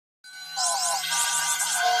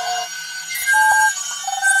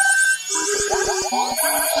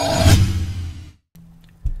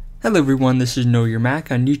Hello everyone, this is Know Your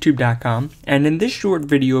Mac on YouTube.com, and in this short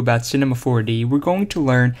video about Cinema 4D, we're going to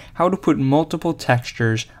learn how to put multiple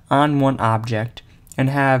textures on one object and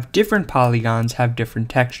have different polygons have different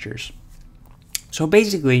textures. So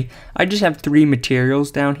basically, I just have three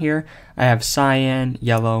materials down here. I have cyan,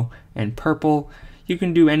 yellow, and purple. You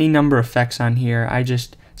can do any number of effects on here. I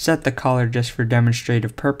just set the color just for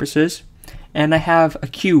demonstrative purposes. And I have a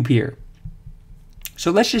cube here. So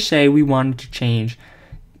let's just say we wanted to change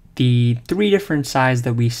the three different sides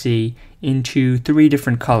that we see into three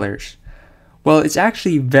different colors. Well, it's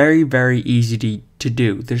actually very easy to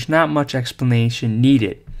do. There's not much explanation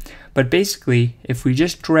needed. But basically, if we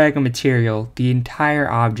just drag a material, the entire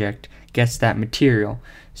object gets that material.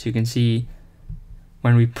 So you can see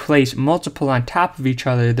when we place multiple on top of each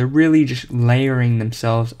other, they're really just layering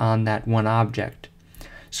themselves on that one object.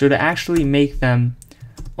 So to actually make them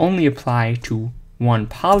only apply to one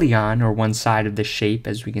polygon or one side of the shape,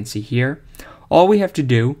 as we can see here, all we have to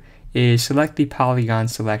do is select the polygon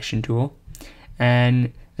selection tool,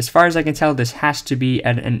 and as far as I can tell, this has to be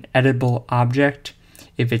an editable object.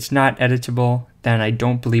 If it's not editable, then I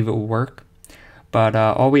don't believe it will work. But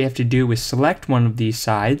all we have to do is select one of these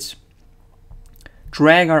sides,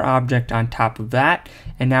 drag our object on top of that,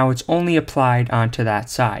 and now it's only applied onto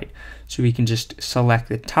that side. So we can just select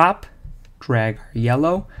the top, drag our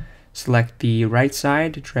yellow, select the right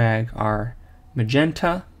side, drag our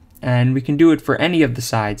magenta, and we can do it for any of the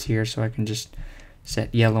sides here. So I can just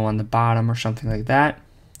set yellow on the bottom or something like that.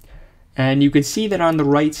 And you can see that on the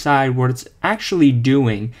right side, what it's actually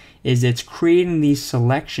doing is it's creating these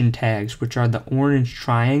selection tags, which are the orange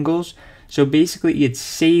triangles. So basically it's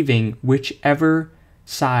saving whichever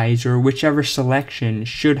size or whichever selection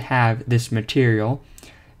should have this material.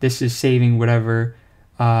 This is saving whatever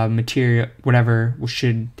material, whatever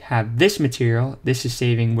should have this material. This is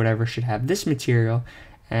saving whatever should have this material,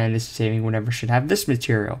 and this is saving whatever should have this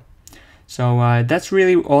material. So that's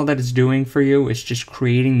really all that it's doing for you. It's just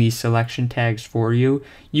creating these selection tags for you.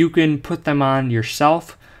 You can put them on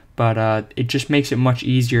yourself, but it just makes it much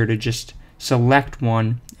easier to just select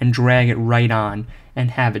one and drag it right on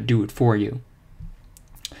and have it do it for you.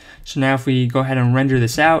 So now if we go ahead and render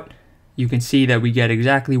this out, you can see that we get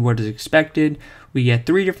exactly what is expected. We get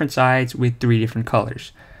three different sides with three different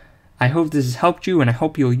colors. I hope this has helped you, and I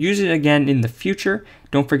hope you'll use it again in the future.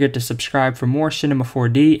 Don't forget to subscribe for more Cinema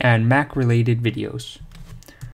 4D and Mac related videos.